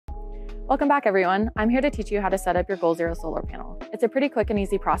Welcome back, everyone. I'm here to teach you how to set up your Goal Zero solar panel. It's a pretty quick and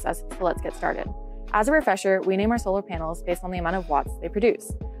easy process, so let's get started. As a refresher, we name our solar panels based on the amount of watts they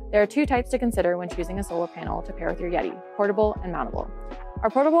produce. There are two types to consider when choosing a solar panel to pair with your Yeti: portable and mountable. Our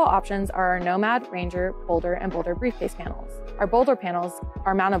portable options are our Nomad, Ranger, Boulder, and Boulder briefcase panels. Our Boulder panels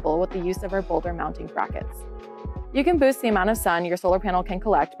are mountable with the use of our Boulder mounting brackets. You can boost the amount of sun your solar panel can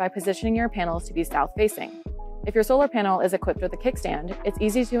collect by positioning your panels to be south-facing. If your solar panel is equipped with a kickstand, it's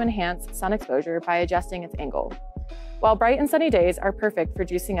easy to enhance sun exposure by adjusting its angle. While bright and sunny days are perfect for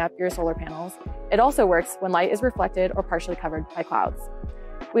juicing up your solar panels, it also works when light is reflected or partially covered by clouds.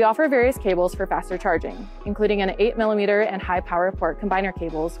 We offer various cables for faster charging, including an 8mm and high power port combiner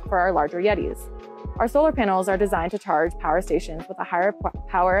cables for our larger Yetis. Our solar panels are designed to charge power stations with a higher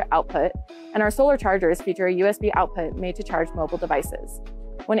power output, and our solar chargers feature a USB output made to charge mobile devices.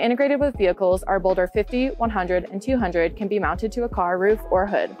 When integrated with vehicles, our Boulder 50, 100, and 200 can be mounted to a car roof or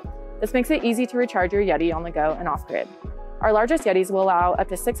hood. This makes it easy to recharge your Yeti on the go and off-grid. Our largest Yetis will allow up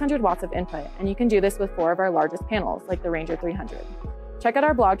to 600 watts of input, and you can do this with 4 of our largest panels, like the Ranger 300. Check out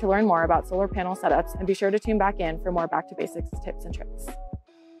our blog to learn more about solar panel setups, and be sure to tune back in for more back to basics tips and tricks.